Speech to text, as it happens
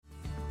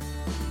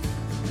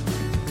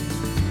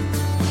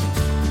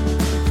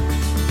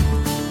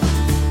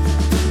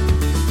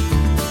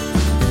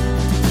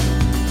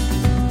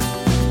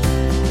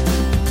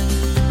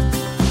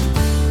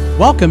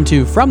Welcome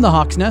to From the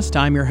Hawk's Nest.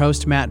 I'm your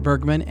host, Matt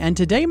Bergman, and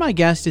today my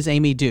guest is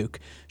Amy Duke.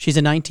 She's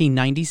a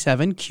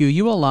 1997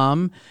 QU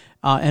alum,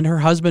 and her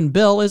husband,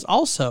 Bill, is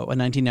also a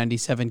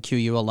 1997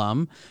 QU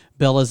alum.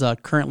 Bill is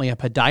currently a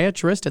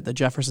podiatrist at the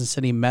Jefferson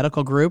City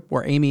Medical Group,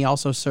 where Amy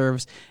also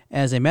serves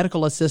as a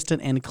medical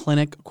assistant and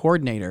clinic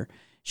coordinator.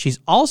 She's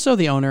also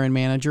the owner and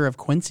manager of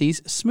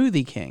Quincy's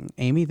Smoothie King.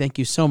 Amy, thank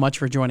you so much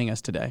for joining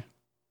us today.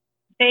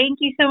 Thank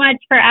you so much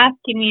for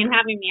asking me and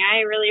having me. I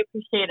really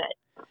appreciate it.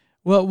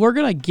 Well, we're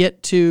going to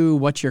get to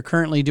what you're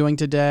currently doing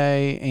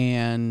today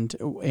and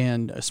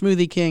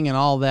Smoothie King and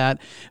all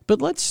that.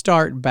 But let's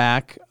start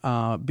back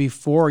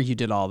before you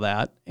did all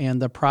that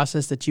and the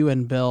process that you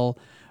and Bill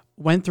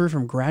went through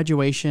from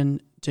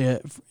graduation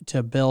to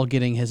Bill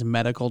getting his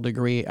medical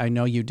degree. I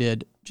know you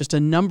did just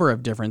a number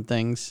of different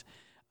things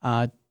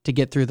to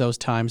get through those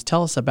times.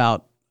 Tell us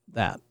about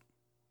that.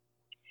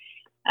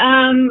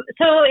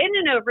 So in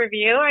an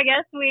overview, I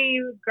guess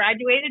we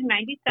graduated in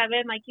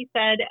 97, like you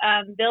said.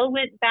 Bill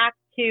went back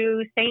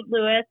to St.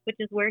 Louis, which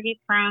is where he's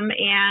from,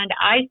 and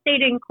I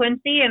stayed in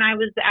Quincy, and I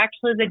was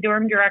actually the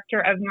dorm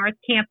director of North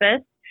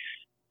Campus,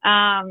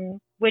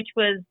 and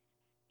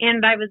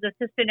I was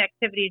assistant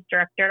activities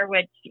director,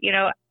 which,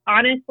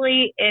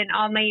 honestly, in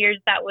all my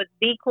years, that was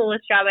the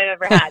coolest job I've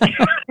ever had.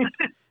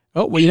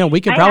 Oh, well,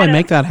 we could probably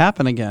make that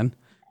happen again.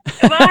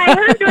 Well, I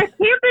heard North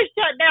Campus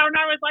shut down, and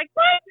I was like,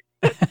 what?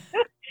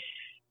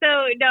 So,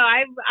 no,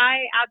 I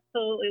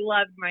absolutely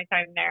loved my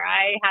time there.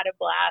 I had a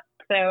blast.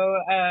 So,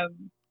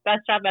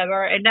 best job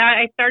ever. And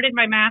I started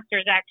my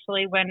master's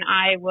actually when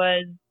I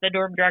was the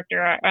dorm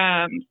director.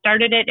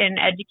 Started it in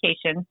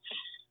education.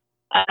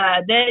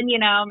 Then,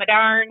 my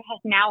darn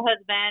now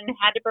husband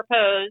had to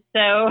propose.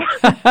 So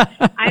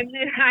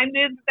I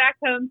moved back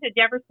home to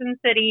Jefferson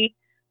City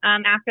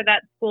after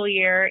that school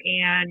year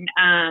and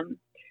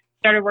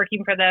started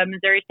working for the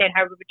Missouri State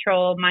Highway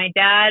Patrol. My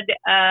dad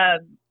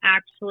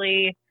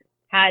actually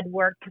had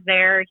worked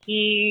there.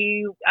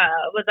 He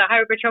was a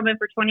highway patrolman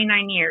for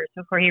 29 years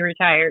before he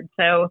retired.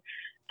 So,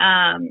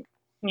 highway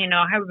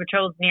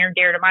patrol is near and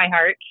dear to my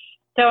heart.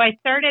 So I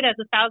started as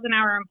a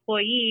 1,000-hour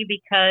employee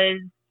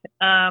because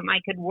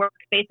I could work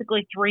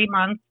basically 3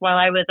 months while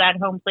I was at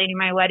home planning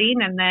my wedding.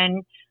 And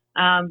then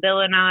Bill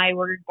and I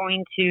were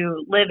going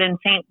to live in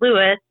St.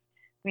 Louis.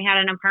 We had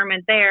an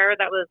apartment there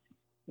that was,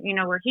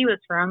 where he was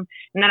from.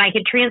 And then I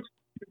could transfer,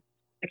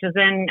 which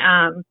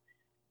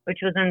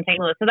was in St.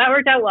 Louis. So that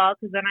worked out well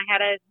because then I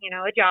had a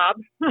job,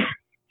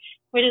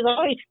 which is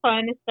always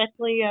fun,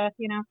 especially,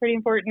 pretty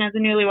important as a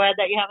newlywed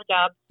that you have a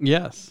job.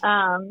 Yes.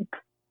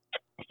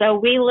 So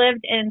we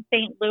lived in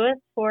St. Louis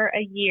for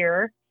a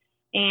year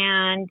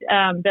and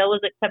Bill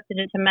was accepted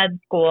into med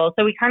school.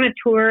 So we kind of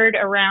toured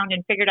around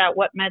and figured out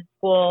what med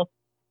school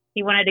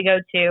he wanted to go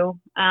to.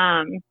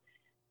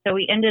 So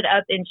we ended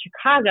up in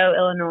Chicago,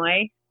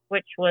 Illinois,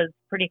 which was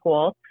pretty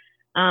cool.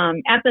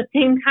 At the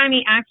same time,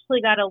 he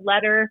actually got a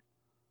letter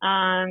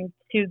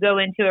to go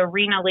into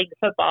Arena League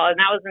football, and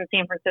that was in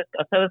San Francisco.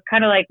 So it was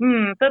kind of like,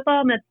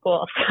 football, med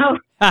school. So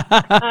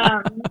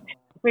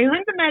we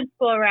went the med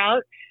school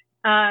route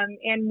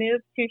and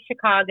moved to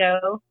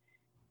Chicago.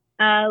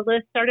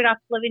 Liz started off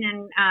living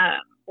in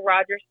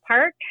Rogers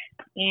Park,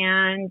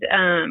 and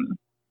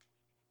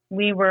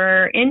we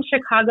were in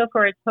Chicago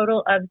for a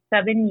total of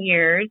 7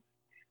 years.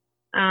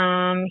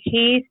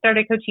 He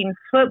started coaching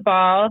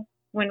football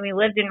when we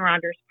lived in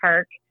Rogers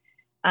Park.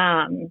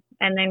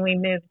 And then we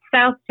moved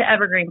south to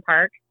Evergreen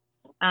Park.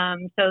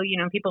 So,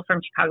 people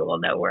from Chicago will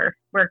know where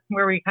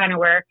we kind of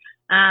were.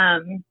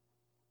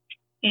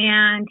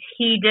 And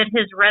he did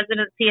his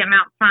residency at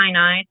Mount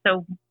Sinai.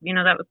 So,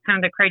 that was kind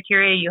of the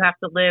criteria. You have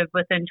to live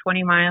within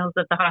 20 miles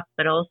of the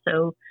hospital.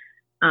 So,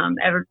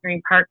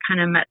 Evergreen Park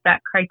kind of met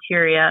that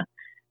criteria.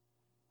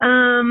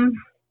 Then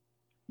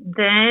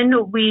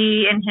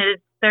we, in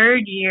his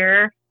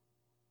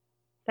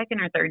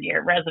second or third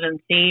year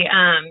residency,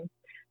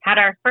 had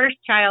our first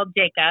child,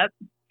 Jacob,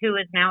 who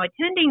is now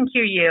attending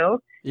QU.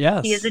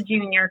 Yes. He is a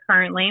junior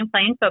currently and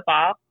playing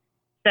football.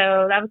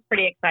 So that was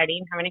pretty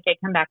exciting, having a kid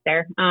come back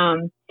there.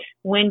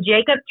 When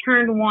Jacob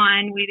turned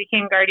 1, we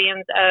became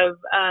guardians of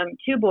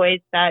 2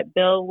 boys that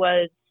Bill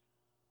was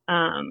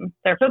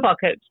their football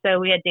coach. So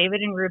we had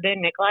David and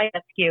Ruben, Nikolai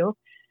Eskew.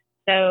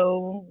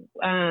 So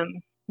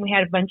we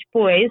had a bunch of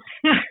boys.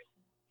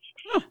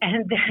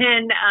 And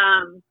then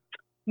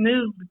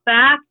moved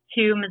back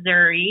to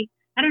Missouri.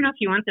 I don't know if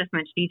you want this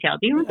much detail.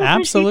 Do you want this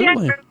Absolutely. much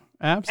detail?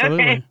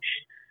 Absolutely. Okay.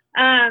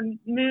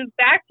 Moved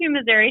back to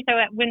Missouri. So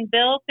when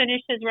Bill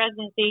finished his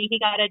residency, he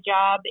got a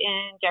job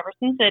in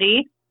Jefferson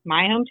City,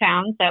 my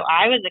hometown. So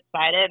I was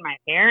excited. My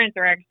parents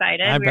were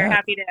excited. We were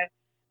happy to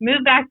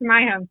move back to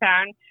my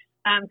hometown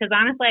because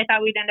honestly, I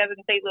thought we'd end up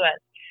in St. Louis.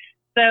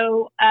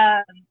 So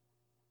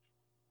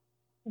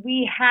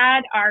we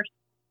had our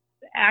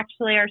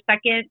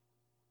second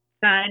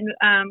son,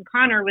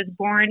 Connor, was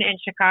born in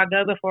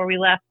Chicago before we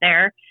left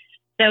there.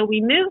 So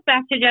we moved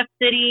back to Jeff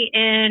City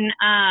in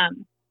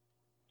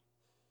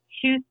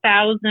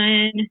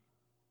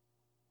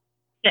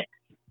 2006.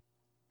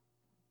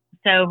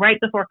 So right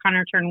before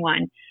Connor turned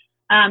 1.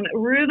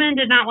 Ruben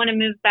did not want to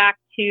move back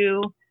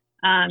to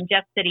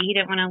Jeff City. He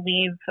didn't want to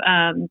leave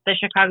the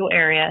Chicago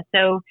area.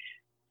 So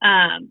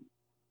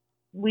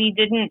he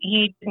didn't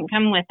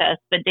come with us,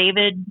 but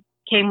David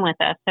came with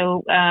us.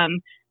 So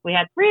we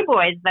had 3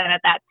 boys then at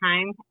that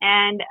time.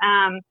 And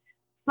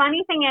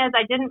funny thing is,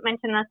 I didn't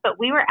mention this, but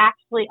we were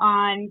actually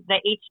on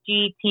the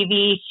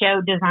HGTV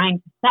show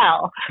Designed to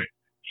Sell.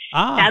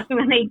 That's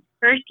when they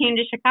first came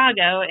to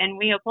Chicago, and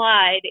we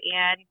applied,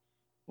 and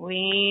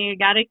we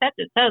got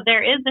accepted. So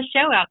there is a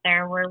show out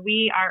there where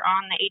we are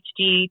on the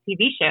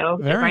HGTV show.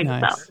 Very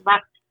nice.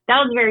 That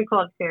was a very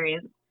cool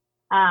experience.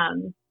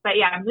 But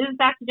yeah, I moved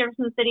back to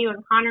Jefferson City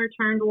when Connor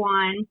turned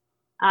 1.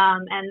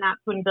 And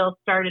that's when Bill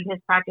started his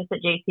practice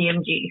at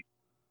JCMG.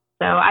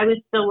 So I was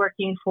still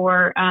working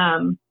for,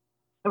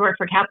 I worked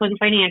for Kaplan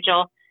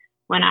Financial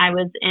when I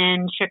was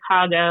in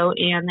Chicago,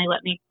 and they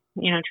let me,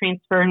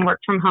 transfer and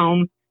work from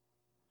home.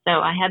 So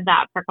I had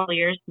that for a couple of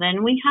years.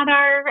 Then we had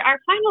our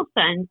final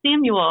son,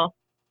 Samuel.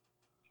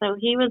 So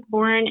he was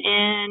born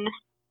in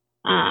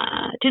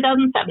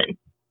 2007.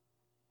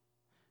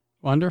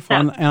 Wonderful. So,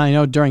 and I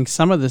know during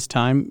some of this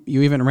time,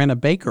 you even ran a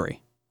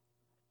bakery.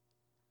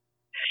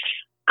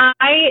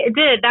 I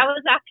did. That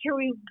was after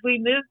we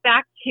moved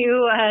back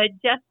to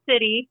Jeff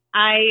City.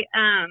 I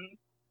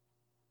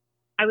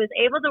was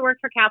able to work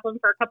for Kaplan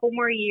for a couple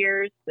more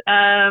years.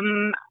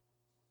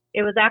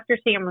 It was after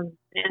Sam was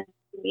in.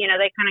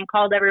 They kind of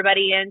called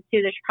everybody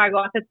into the Chicago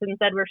office and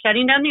said, we're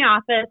shutting down the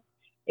office.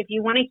 If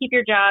you want to keep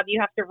your job,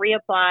 you have to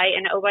reapply.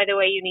 And, oh, by the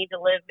way, you need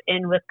to live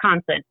in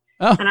Wisconsin.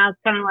 Oh. And I was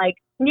kind of like,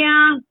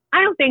 yeah,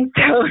 I don't think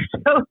so.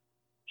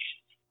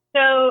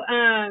 So,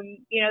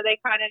 they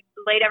kind of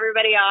laid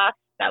everybody off.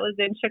 That was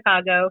in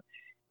Chicago.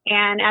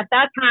 And at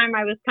that time,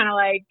 I was kind of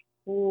like,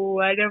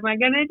 what am I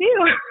going to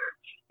do?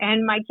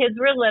 And my kids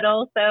were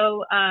little.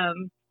 So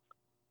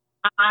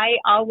I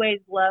always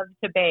loved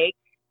to bake.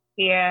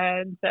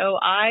 And so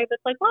I was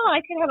like, well, I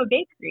could have a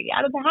bakery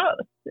out of the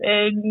house.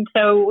 And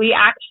so we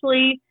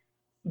actually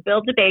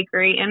built a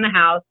bakery in the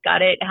house,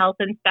 got it health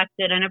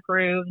inspected and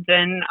approved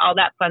and all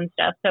that fun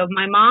stuff. So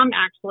my mom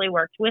actually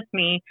worked with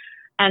me,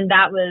 and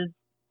that was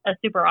a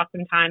super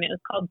awesome time. It was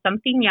called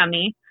Something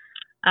Yummy.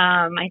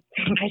 I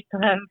think I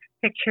still have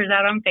pictures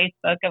out on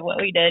Facebook of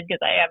what we did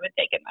because I haven't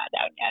taken that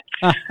down yet.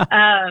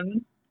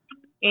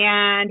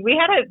 And we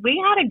had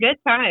a good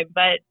time,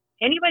 but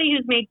anybody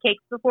who's made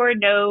cakes before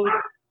knows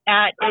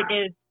that it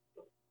is,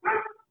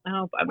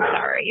 oh, I'm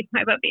sorry,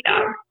 my puppy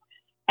dog,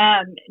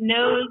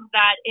 knows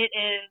that it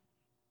is,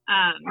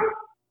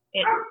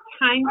 it's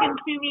time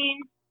consuming.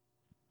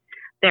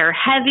 They're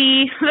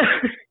heavy.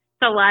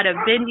 It's a lot of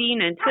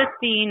bending and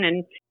twisting.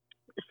 And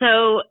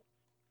so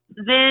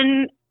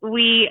then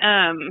we,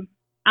 I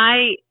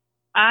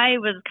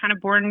was kind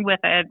of born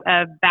with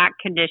a back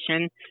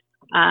condition,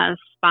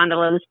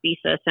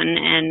 spondylolisthesis,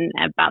 and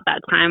about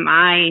that time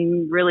I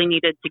really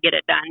needed to get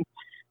it done.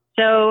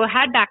 So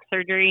had back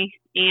surgery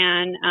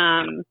and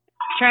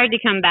tried to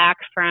come back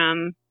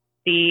from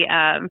the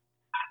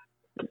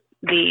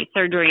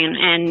surgery,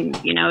 and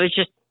it was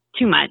just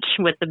too much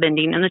with the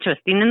bending and the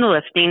twisting and the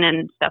lifting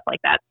and stuff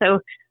like that.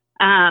 So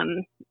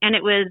and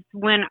it was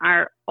when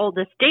our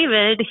oldest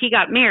David, he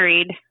got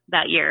married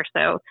that year.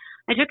 So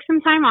I took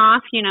some time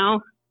off,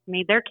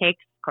 made their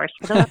cakes, of course,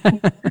 for the wedding.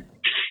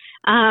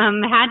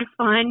 Had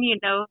fun,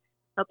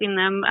 helping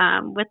them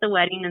with the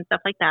wedding and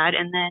stuff like that.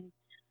 And then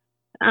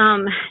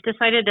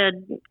decided to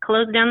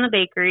close down the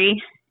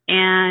bakery.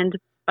 And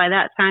by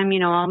that time,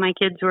 all my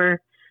kids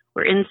were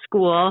in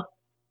school.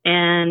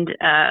 And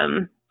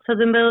so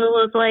then Bill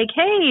was like,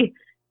 hey,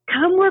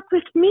 come work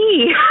with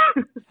me.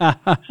 So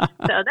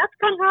that's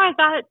kind of how I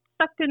got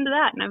sucked into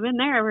that. And I've been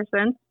there ever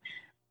since.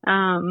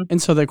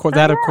 And so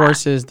that, of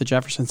course, is the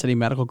Jefferson City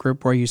Medical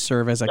Group, where you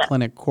serve as a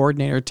clinic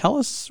coordinator. Tell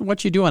us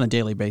what you do on a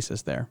daily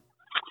basis there.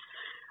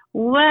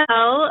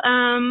 Well,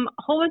 a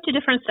whole bunch of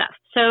different stuff.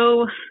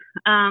 So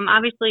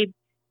obviously,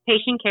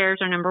 patient care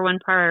is our number one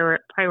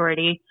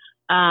priority.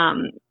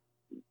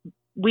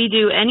 We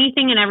do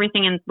anything and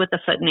everything with the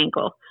foot and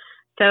ankle.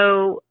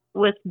 So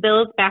with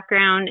Bill's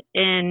background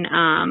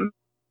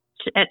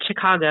at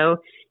Chicago,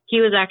 he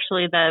was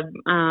actually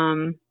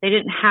they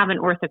didn't have an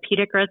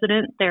orthopedic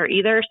resident there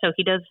either. So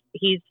he was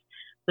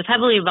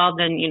heavily involved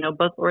in,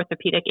 both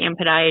orthopedic and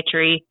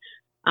podiatry,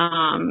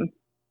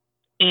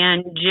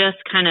 and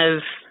just kind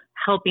of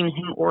helping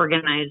him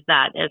organize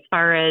that as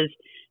far as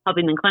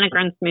helping the clinic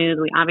run smooth.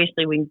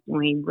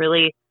 We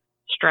really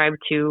strive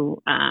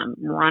to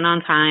run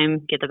on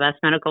time, get the best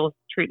medical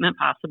treatment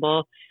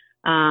possible.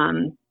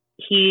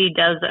 He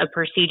does a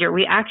procedure.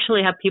 We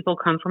actually have people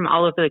come from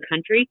all over the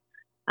country.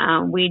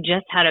 We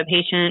just had a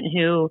patient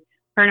who,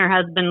 her and her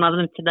husband love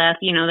them to death.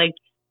 They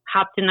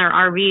hopped in their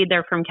RV.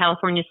 They're from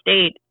California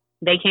State.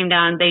 They came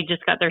down. They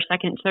just got their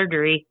second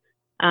surgery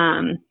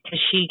because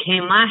she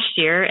came last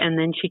year, and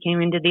then she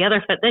came into the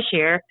other foot this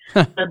year.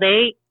 So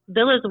they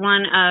Bill is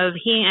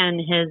he and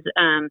his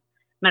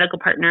medical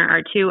partner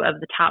are two of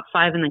the top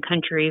 5 in the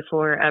country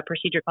for a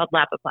procedure called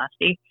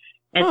lapiplasty.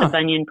 It's a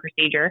bunion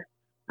procedure.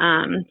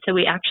 So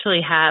we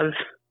actually have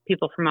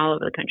people from all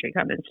over the country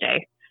come and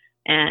stay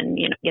and,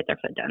 get their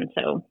foot done.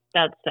 So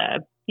that's, a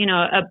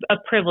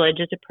privilege.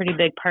 It's a pretty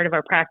big part of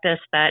our practice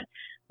that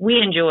we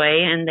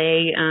enjoy, and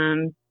they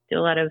do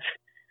a lot of,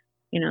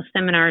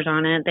 seminars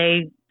on it.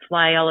 They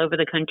fly all over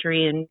the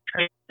country and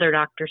train their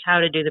doctors how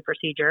to do the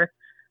procedure.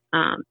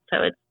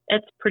 So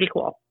it's pretty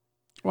cool.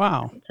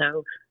 Wow.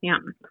 So, yeah.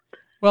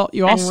 Well,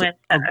 you also,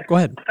 go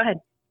ahead. Go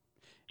ahead.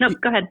 No,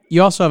 go ahead.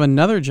 You also have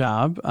another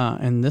job,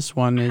 and this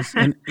one is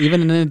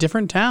even in a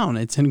different town.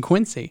 It's in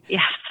Quincy.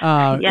 Yes.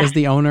 Yes. As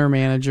the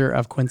owner-manager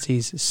of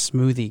Quincy's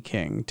Smoothie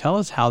King. Tell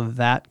us how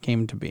that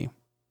came to be.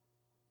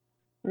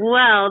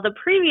 Well, the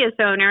previous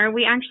owner,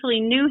 we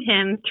actually knew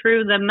him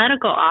through the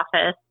medical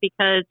office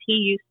because he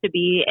used to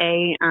be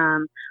a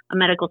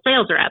medical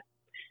sales rep.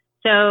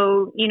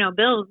 So,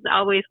 Bill's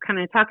always kind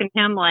of talking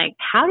to him like,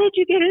 how did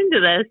you get into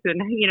this? And,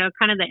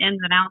 kind of the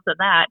ins and outs of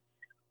that.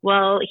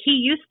 Well, he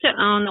used to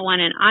own the one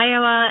in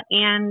Iowa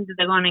and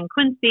the one in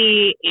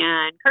Quincy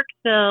and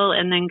Kirksville,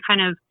 and then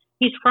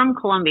he's from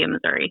Columbia,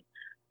 Missouri.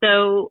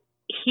 So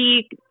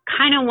he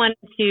kind of wanted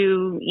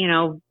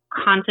to,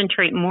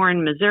 concentrate more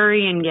in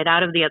Missouri and get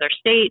out of the other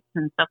states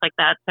and stuff like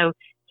that. So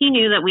he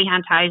knew that we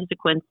had ties to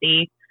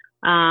Quincy.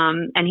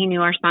 And he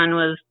knew our son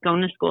was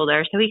going to school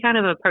there. So he kind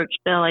of approached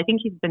Bill. I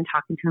think he's been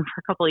talking to him for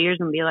a couple of years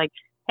and be like,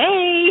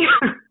 hey,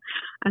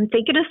 I'm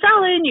thinking of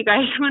selling. You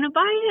guys want to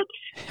buy it?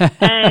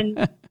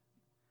 And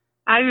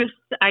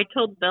I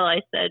told Bill, I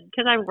said,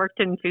 because I've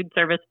worked in food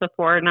service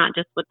before, not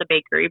just with the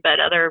bakery, but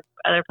other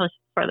places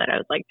before that, I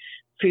was like,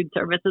 food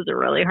service is a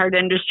really hard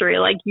industry.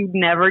 Like, you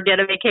never get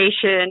a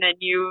vacation, and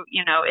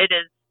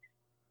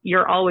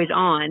you're always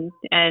on,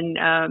 and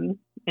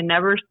it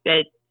never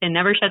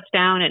shuts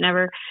down.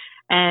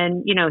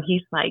 And,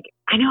 he's like,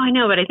 I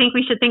know, but I think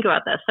we should think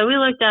about this. So we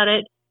looked at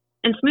it,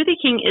 and Smoothie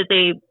King is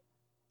a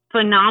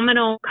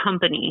phenomenal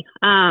company.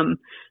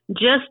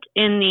 Because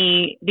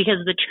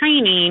the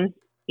training,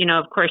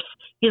 of course,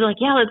 he's like,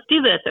 yeah, let's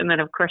do this. And then,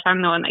 of course,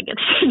 I'm the one that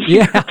gets to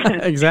do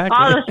exactly.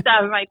 all the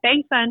stuff. I'm like,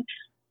 thanks, son.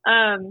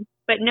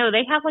 But no,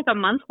 they have like a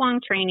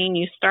month-long training.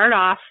 You start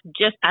off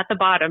just at the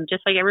bottom,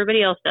 just like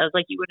everybody else does,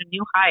 like you would a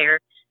new hire.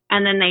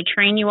 And then they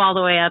train you all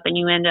the way up, and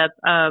you end up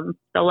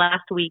the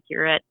last week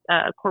you're at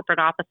corporate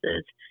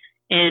offices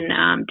in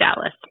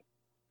Dallas.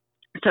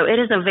 So it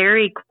is a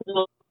very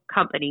cool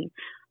company.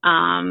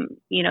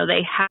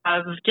 They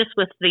have, just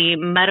with the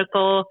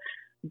medical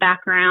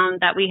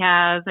background that we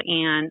have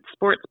and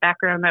sports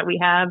background that we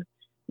have,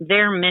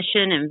 their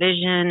mission and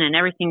vision and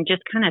everything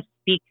just kind of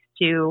speaks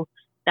to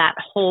that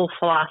whole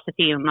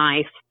philosophy in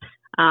life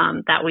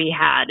that we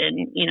had.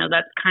 And,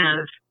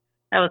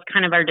 that was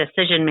kind of our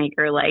decision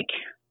maker. Like,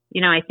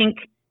 I think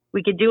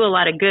we could do a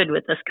lot of good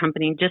with this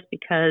company just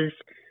because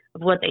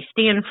of what they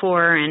stand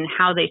for and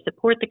how they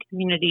support the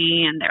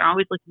community, and they're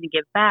always looking to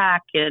give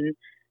back. And,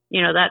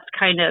 that's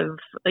kind of,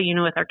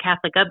 with our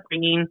Catholic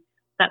upbringing,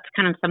 that's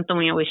kind of something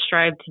we always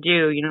strive to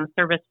do,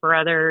 service for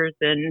others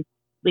and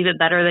leave it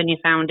better than you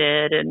found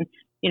it. And,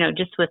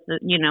 just with,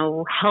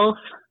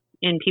 health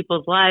in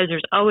people's lives,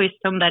 there's always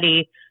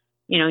somebody,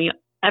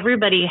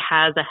 everybody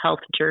has a health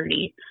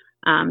journey.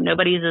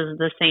 Nobody's is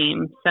the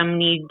same. Some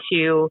need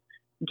to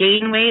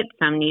gain weight,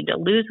 some need to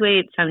lose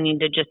weight, some need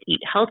to just eat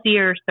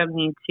healthier, some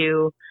need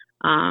to,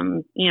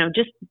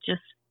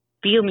 just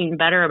feeling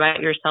better about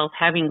yourself,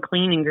 having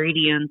clean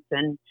ingredients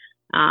and,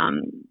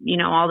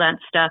 all that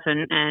stuff.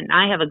 And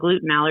I have a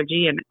gluten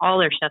allergy, and all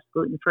their stuff's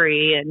gluten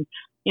free, and,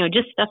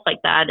 just stuff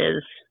like that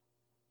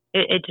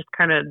it just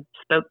kind of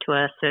spoke to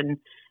us and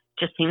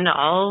just seemed to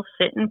all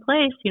fit in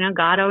place.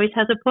 God always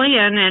has a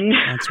plan, and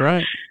that's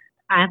right.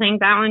 I think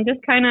that one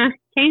just kind of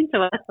came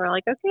to us. We're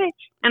like, okay.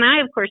 And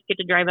I, of course, get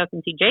to drive up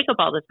and see Jacob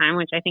all the time,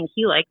 which I think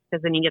he likes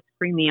because then he gets a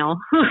free meal.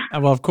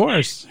 Well, of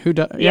course. Who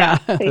does? Yeah.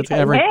 That's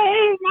every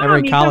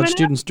college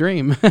student's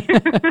dream.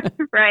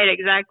 Right,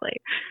 exactly.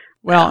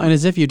 Well, and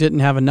as if you didn't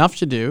have enough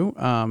to do,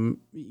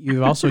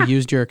 you've also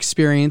used your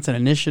experience and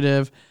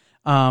initiative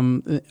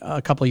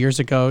a couple of years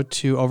ago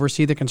to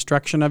oversee the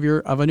construction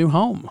of a new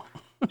home.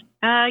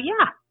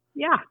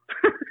 Yeah.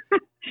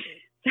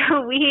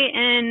 So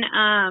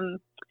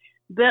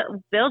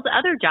Bill's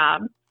other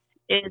job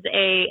is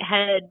a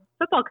head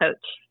football coach.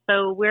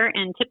 So we're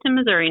in Tipton,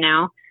 Missouri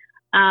now.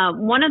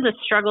 One of the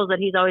struggles that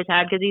he's always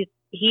had, because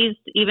he's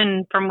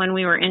even from when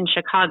we were in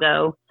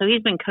Chicago, so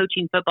he's been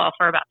coaching football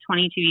for about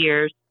 22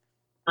 years.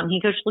 He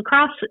coached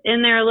lacrosse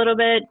in there a little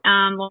bit,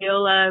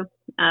 Loyola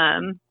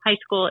High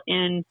School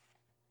in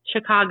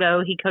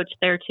Chicago. He coached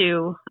there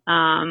too.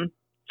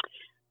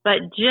 But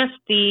just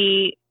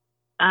the,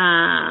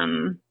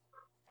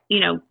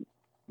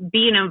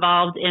 being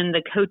involved in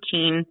the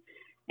coaching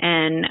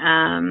and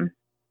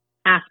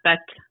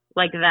aspect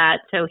like that.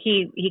 So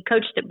he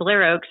coached at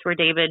Blair Oaks, where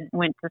David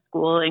went to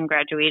school and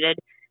graduated.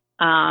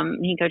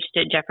 He coached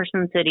at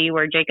Jefferson City,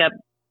 where Jacob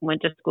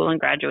went to school and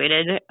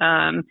graduated.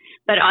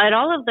 But at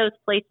all of those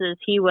places,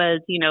 he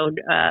was,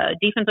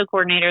 defensive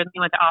coordinator. Then he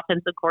went to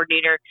offensive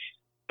coordinator.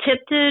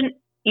 Tipton,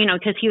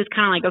 because he was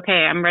kind of like,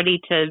 okay, I'm ready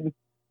to,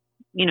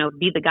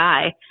 be the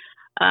guy.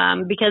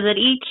 Because at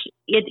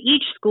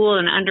each school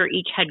and under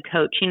each head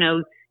coach,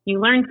 you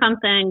learn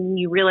something,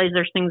 you realize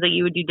there's things that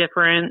you would do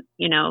different,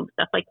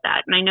 stuff like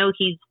that. And I know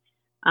he's,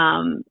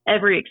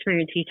 every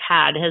experience he's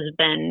had has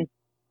been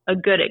a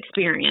good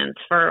experience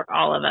for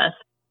all of us,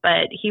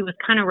 but he was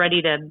kind of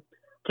ready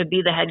to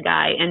be the head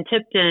guy. And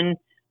Tipton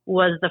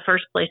was the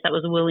first place that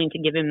was willing to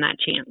give him that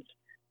chance.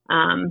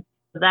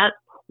 That's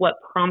what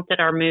prompted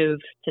our move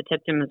to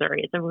Tipton,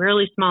 Missouri. It's a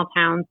really small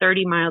town,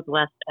 30 miles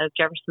west of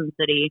Jefferson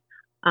City.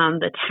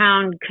 The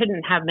town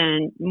couldn't have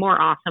been more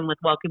awesome with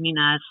welcoming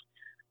us.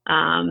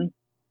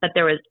 But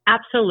there was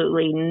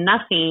absolutely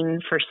nothing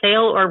for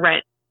sale or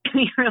rent.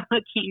 We were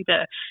lucky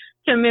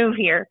to move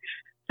here.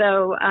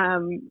 So,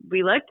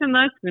 we looked and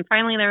looked, and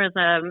finally there was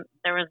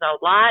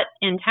a lot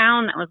in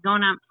town that was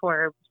going up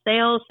for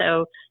sale.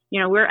 So,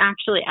 we're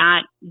actually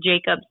at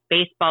Jacob's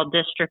baseball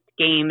district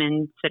game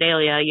in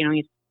Sedalia.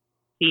 You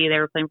see they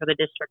were playing for the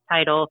district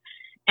title,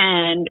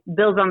 and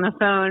Bill's on the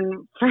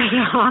phone for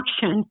the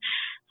auction.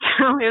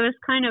 So it was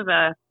kind of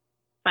a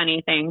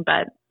funny thing,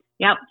 but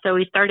yep. So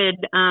we started,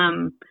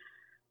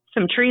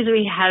 some trees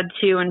we had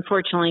to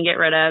unfortunately get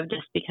rid of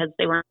just because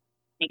they weren't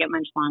going to get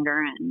much longer,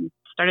 and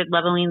started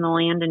leveling the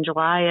land in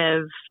July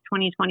of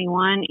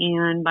 2021.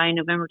 And by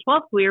November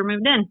 12th, we were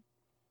moved in.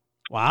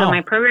 Wow. So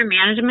my program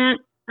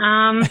management,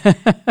 I'm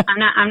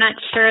not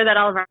sure that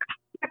all of our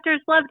contractors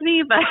loved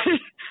me, but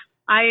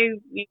I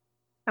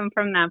come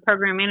from the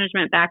program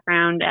management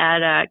background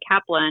at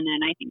Kaplan,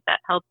 and I think that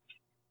helped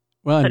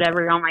put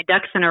all my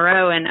ducks in a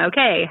row. And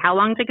okay, how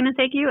long is it going to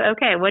take you?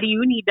 Okay, what do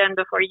you need done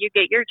before you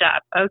get your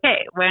job?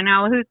 Okay, well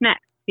now who's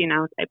next?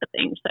 Type of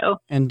thing. So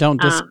and don't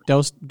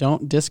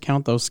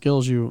discount those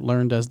skills you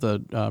learned as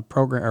the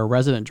program or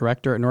resident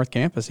director at North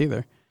Campus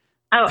either.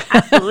 Oh,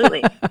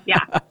 absolutely,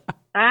 yeah,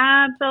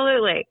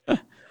 absolutely. Yeah,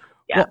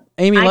 well,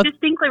 Amy, I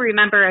distinctly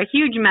remember a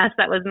huge mess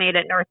that was made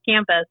at North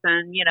Campus,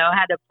 and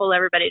had to pull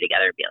everybody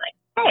together and be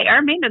like, "Hey,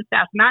 our maintenance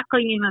staff's not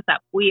cleaning this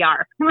up. We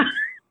are."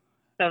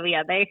 So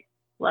yeah, they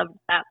loved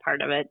that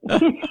part of it.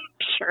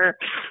 Sure.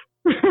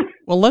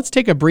 Well, let's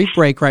take a brief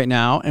break right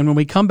now, and when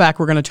we come back,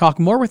 we're going to talk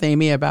more with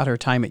Amy about her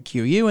time at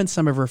QU and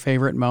some of her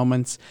favorite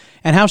moments,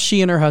 and how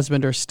she and her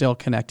husband are still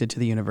connected to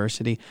the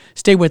university.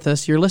 Stay with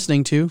us. You're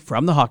listening to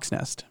From the Hawk's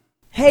Nest.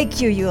 Hey,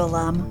 QU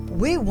alum,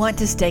 we want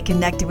to stay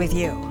connected with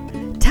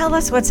you. Tell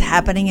us what's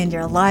happening in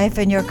your life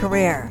and your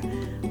career.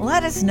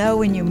 Let us know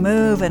when you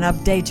move and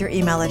update your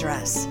email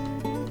address.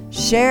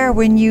 Share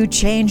when you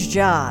change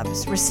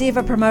jobs, receive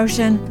a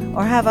promotion,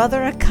 or have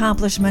other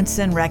accomplishments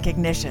and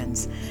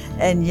recognitions.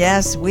 And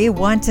yes, we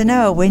want to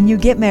know when you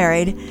get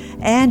married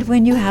and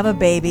when you have a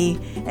baby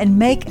and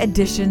make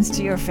additions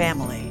to your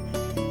family.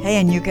 Hey,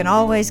 and you can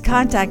always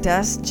contact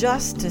us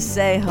just to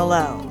say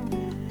hello.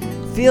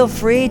 Feel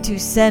free to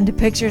send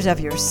pictures of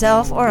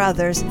yourself or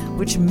others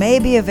which may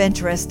be of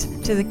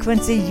interest to the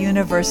Quincy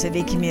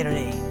University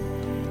community.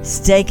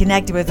 Stay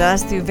connected with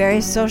us through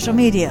various social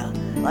media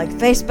like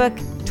Facebook,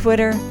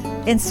 Twitter,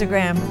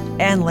 Instagram,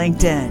 and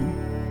LinkedIn.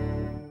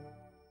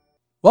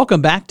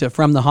 Welcome back to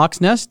From the Hawk's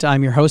Nest.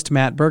 I'm your host,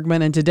 Matt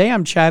Bergman, and today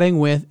I'm chatting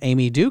with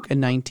Amy Duke, a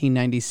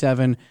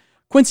 1997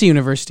 Quincy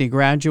University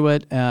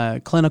graduate,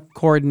 clinical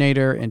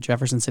coordinator in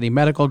Jefferson City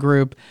Medical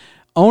Group,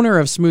 owner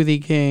of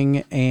Smoothie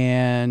King,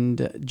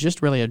 and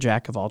just really a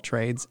jack of all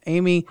trades.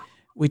 Amy,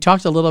 we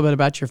talked a little bit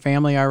about your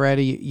family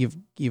already.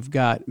 You've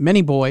got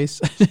many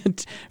boys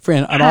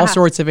at all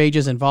sorts of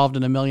ages involved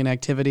in a million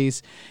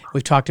activities.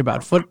 We've talked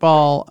about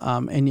football,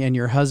 and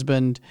your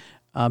husband,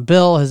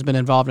 Bill, has been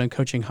involved in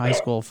coaching high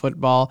school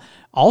football,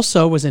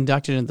 also was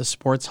inducted into the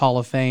Sports Hall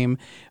of Fame.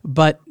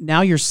 But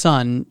now your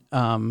son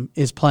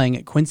is playing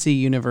at Quincy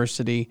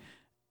University,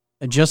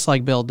 just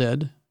like Bill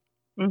did,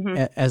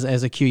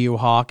 as a QU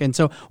Hawk. And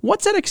so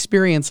what's that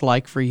experience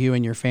like for you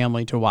and your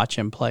family to watch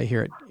him play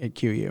here at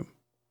QU?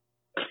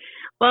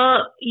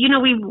 Well,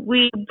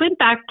 we went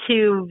back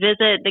to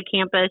visit the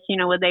campus,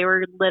 when they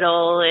were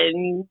little,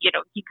 and,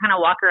 you kind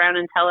of walk around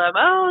and tell them,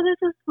 oh,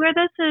 this is where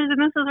this is,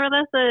 and this is where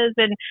this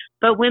is.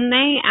 But when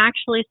they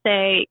actually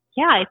say,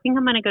 yeah, I think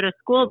I'm going to go to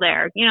school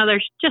there,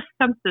 there's just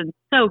something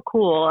so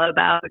cool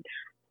about,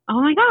 oh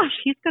my gosh,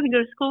 he's going to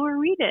go to school where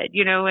we did,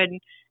 and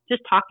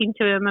just talking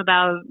to him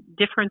about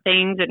different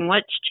things and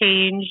what's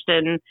changed,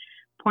 and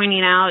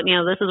pointing out,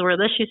 this is where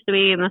this used to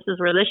be, and this is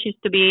where this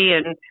used to be.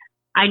 And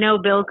I know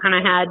Bill kind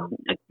of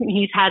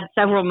he's had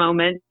several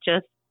moments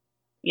just,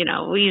 he's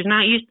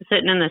not used to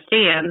sitting in the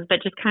stands,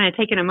 but just kind of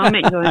taking a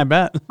moment and going, I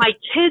bet. My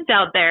kid's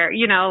out there,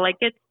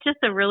 it's just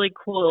a really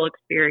cool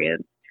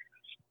experience.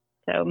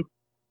 So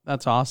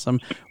that's awesome.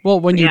 Well,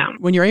 when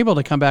you're able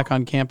to come back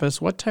on campus,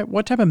 what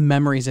type of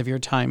memories of your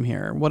time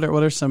here? What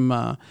are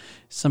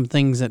some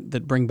things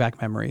that bring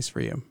back memories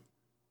for you?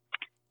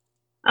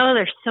 Oh,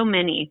 there's so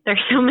many. There's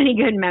so many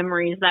good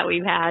memories that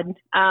we've had.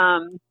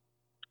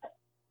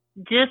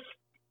 Just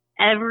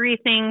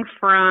everything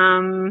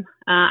from,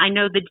 I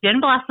know the gin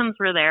blossoms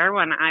were there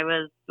when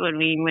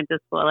we went to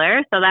school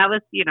there. So that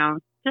was,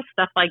 just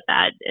stuff like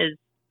that is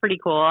pretty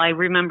cool. I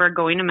remember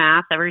going to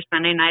mass every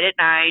Sunday night at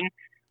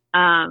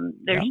 9.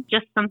 There's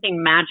just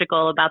something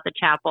magical about the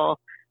chapel.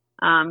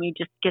 You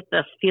just get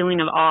this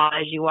feeling of awe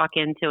as you walk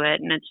into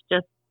it. And it's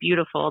just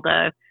beautiful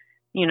to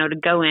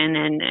go in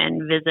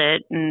and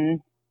visit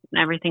and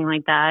everything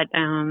like that.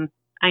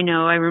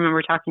 I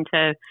remember talking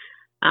to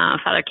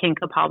Father King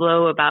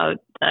Pablo about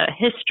the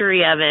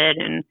history of it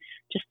and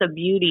just the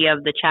beauty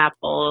of the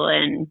chapel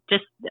and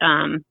just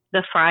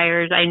the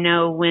friars. I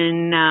know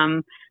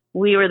when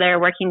we were there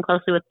working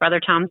closely with Brother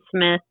Tom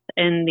Smith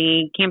in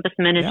the campus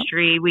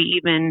ministry, we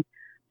even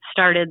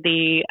started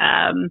the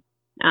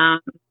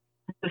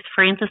it was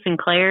Francis and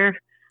Claire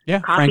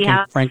coffee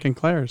house. Frank and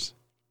Claire's.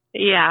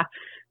 Yeah.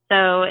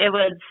 So it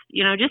was,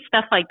 just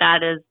stuff like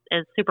that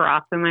is super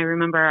awesome. I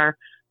remember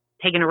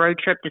taking a road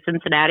trip to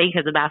Cincinnati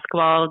because the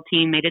basketball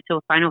team made it to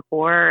a Final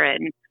Four,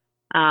 and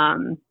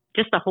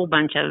just a whole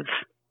bunch of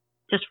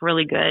just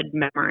really good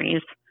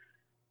memories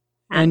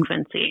at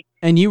Quincy.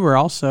 And you were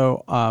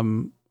also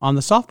on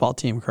the softball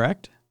team,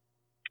 correct?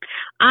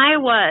 I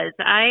was.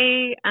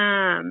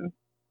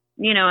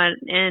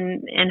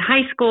 In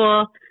high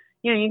school,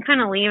 you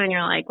kind of leave and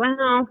you're like,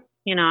 well,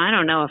 I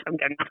don't know if I'm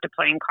good enough to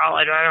play in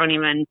college.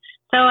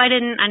 So I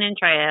didn't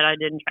try it. I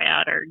didn't try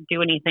out or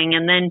do anything.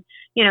 And then,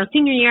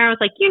 senior year, I was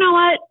like, you know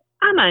what?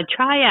 I'm going to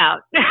try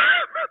out.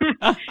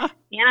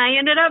 And I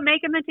ended up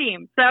making the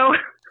team. So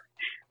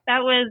that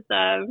was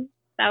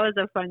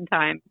a fun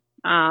time.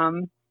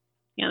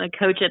 The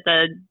coach at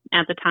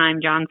the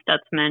time, John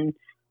Stutzman,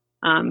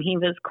 he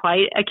was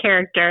quite a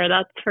character,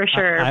 that's for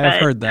sure. I've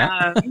heard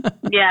that.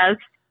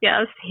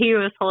 Yes, he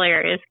was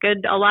hilarious.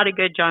 A lot of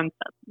good John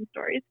Stutzman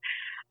stories.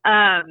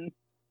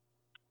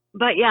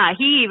 But yeah,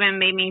 he even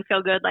made me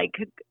feel good. Like,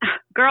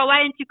 girl,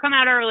 why didn't you come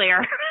out earlier?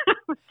 I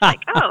was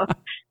like, oh,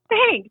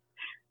 thanks.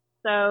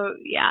 So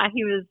yeah,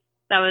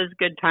 that was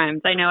good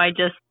times. I know I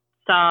just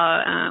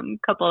saw a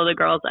couple of the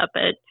girls up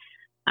at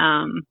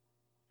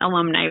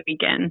alumni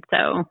weekend,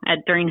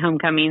 during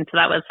homecoming. So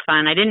that was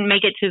fun. I didn't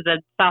make it to the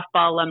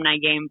softball alumni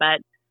game, but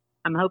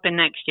I'm hoping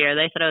next year.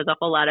 They said it was a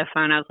whole lot of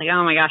fun. I was like,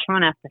 oh my gosh, I'm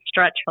going to have to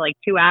stretch for like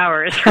 2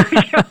 hours.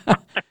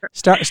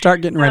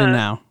 Start getting ready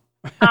now.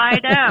 I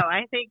know.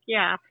 I think,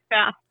 yeah,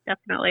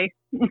 definitely.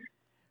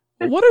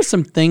 What are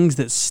some things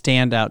that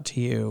stand out to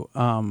you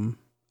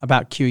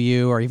about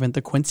QU or even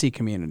the Quincy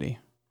community?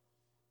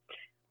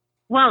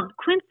 Well,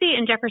 Quincy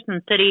and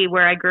Jefferson City,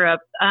 where I grew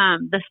up,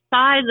 the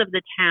size of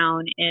the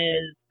town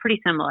is pretty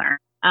similar.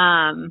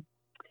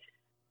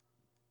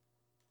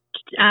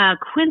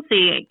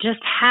 Quincy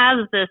just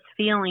has this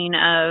feeling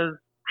of,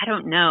 I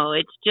don't know,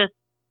 it's just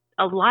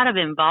a lot of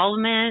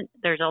involvement.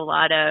 There's a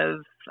lot of,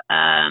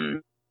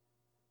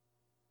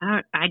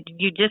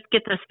 you just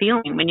get this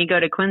feeling when you go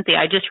to Quincy.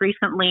 I just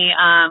recently,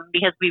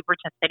 because we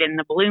participated in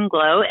the Balloon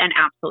Glow and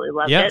absolutely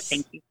loved it.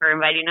 Thank you for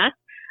inviting us.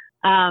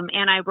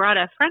 And I brought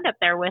a friend up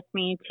there with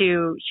me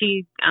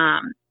she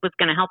was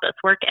going to help us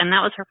work. And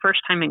that was her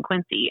first time in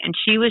Quincy. And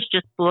she was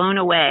just blown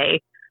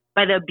away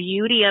by the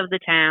beauty of the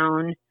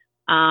town.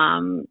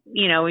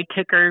 We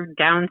took her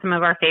down some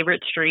of our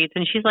favorite streets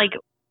and she's like,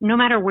 no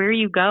matter where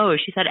you go,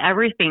 she said,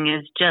 everything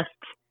is just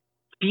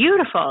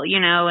beautiful,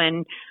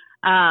 and,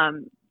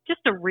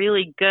 just a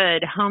really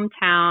good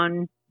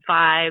hometown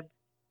vibe,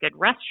 good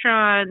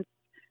restaurants,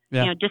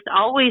 just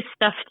always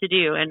stuff to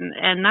do.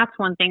 And that's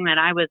one thing that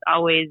I was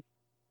always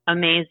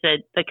amazed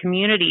that the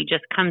community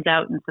just comes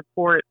out and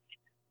supports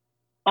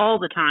all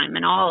the time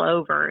and all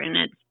over. And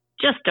it's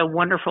just a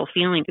wonderful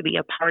feeling to be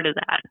a part of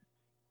that.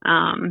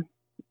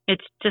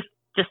 It's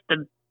just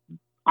an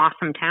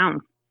awesome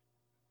town.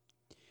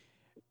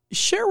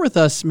 Share with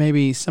us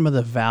maybe some of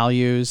the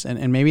values,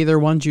 and maybe they're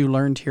ones you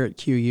learned here at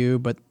QU,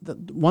 but the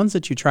ones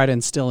that you try to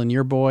instill in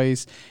your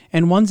boys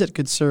and ones that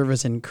could serve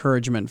as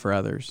encouragement for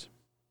others.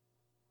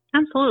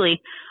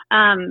 Absolutely.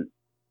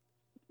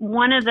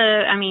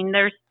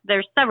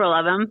 There's several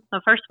of them.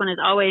 The first one is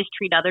always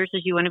treat others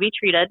as you want to be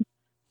treated.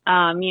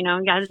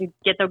 You guys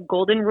get the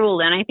golden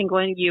rule. And I think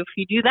if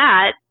you do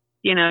that,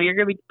 you're going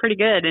to be pretty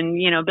good. And,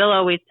 Bill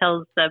always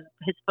tells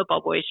his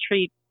football boys,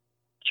 treat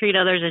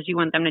others as you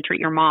want them to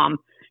treat your mom.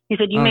 He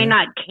said, you may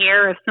not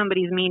care if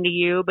somebody's mean to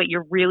you, but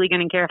you're really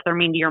going to care if they're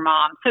mean to your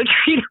mom. So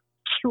treat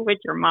you with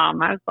your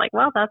mom. I was like,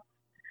 well, that's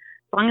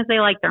as long as they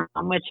like their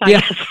mom, which I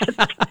guess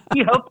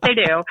you hope they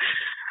do.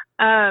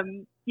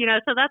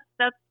 So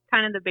that's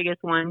kind of the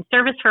biggest one.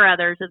 Service for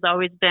others has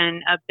always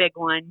been a big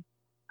one.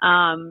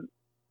 I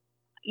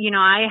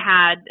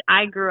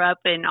grew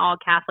up in all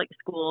Catholic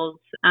schools,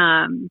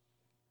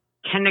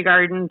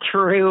 kindergarten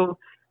through,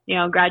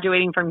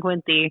 graduating from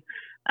Quincy.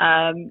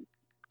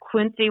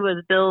 Quincy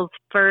was Bill's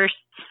first.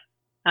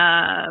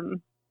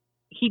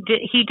 He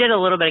did a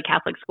little bit of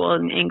Catholic school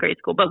in grade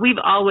school, but we've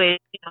always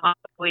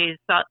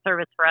sought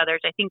service for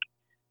others. I think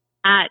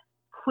at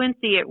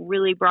Quincy, it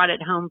really brought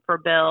it home for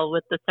Bill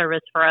with the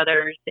service for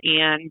others,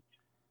 and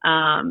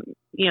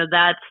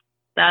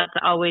that's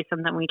always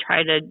something we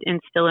try to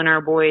instill in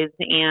our boys.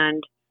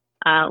 And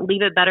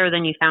leave it better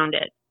than you found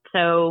it.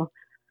 So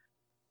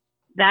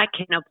that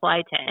can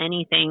apply to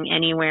anything,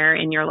 anywhere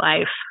in your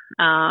life.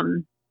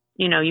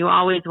 You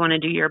always want to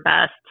do your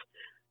best.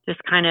 Just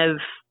kind of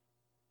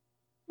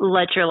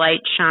let your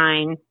light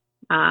shine.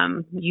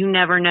 You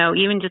never know,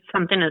 even just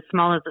something as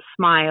small as a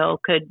smile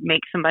could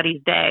make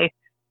somebody's day.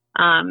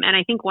 And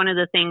I think one of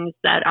the things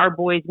that our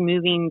boys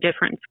moving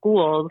different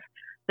schools,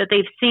 that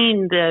they've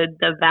seen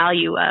the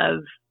value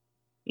of,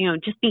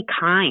 just be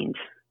kind,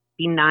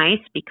 be nice,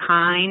 be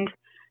kind.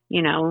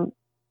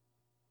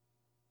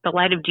 The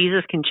light of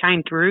Jesus can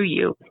shine through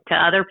you to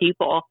other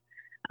people.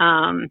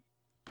 And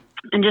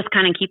just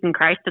kind of keeping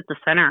Christ at the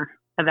center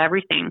of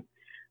everything.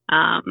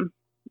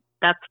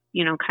 That's,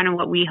 kind of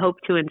what we hope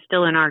to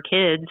instill in our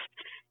kids,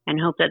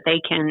 and hope that they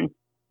can,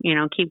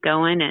 keep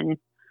going and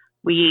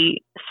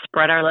we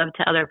spread our love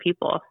to other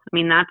people. I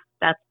mean,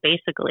 that's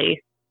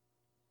basically,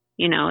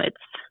 it's,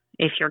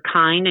 if you're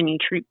kind and you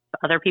treat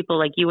other people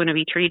like you want to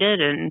be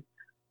treated, and,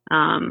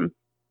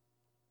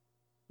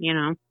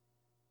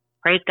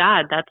 praise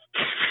God, that's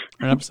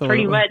Absolutely.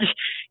 pretty much,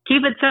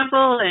 keep it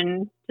simple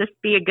and just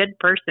be a good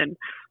person.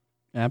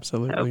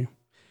 Absolutely. So.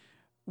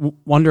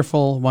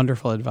 Wonderful,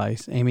 wonderful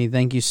advice. Amy,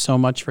 thank you so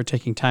much for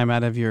taking time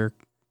out of your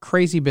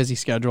crazy busy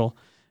schedule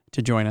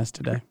to join us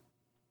today.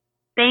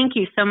 Thank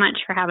you so much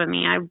for having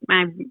me.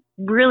 I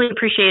really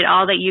appreciate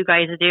all that you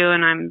guys do,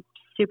 and I'm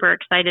super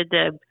excited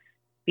to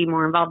be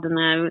more involved in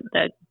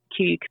the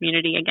QU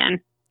community again.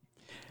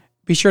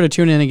 Be sure to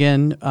tune in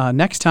again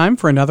next time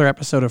for another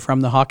episode of From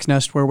the Hawk's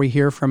Nest, where we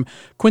hear from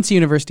Quincy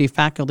University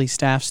faculty,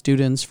 staff,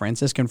 students,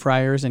 Franciscan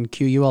friars, and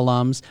QU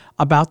alums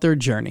about their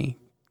journey.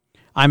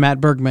 I'm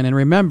Matt Bergman, and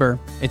remember,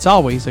 it's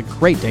always a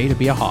great day to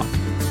be a Hawk.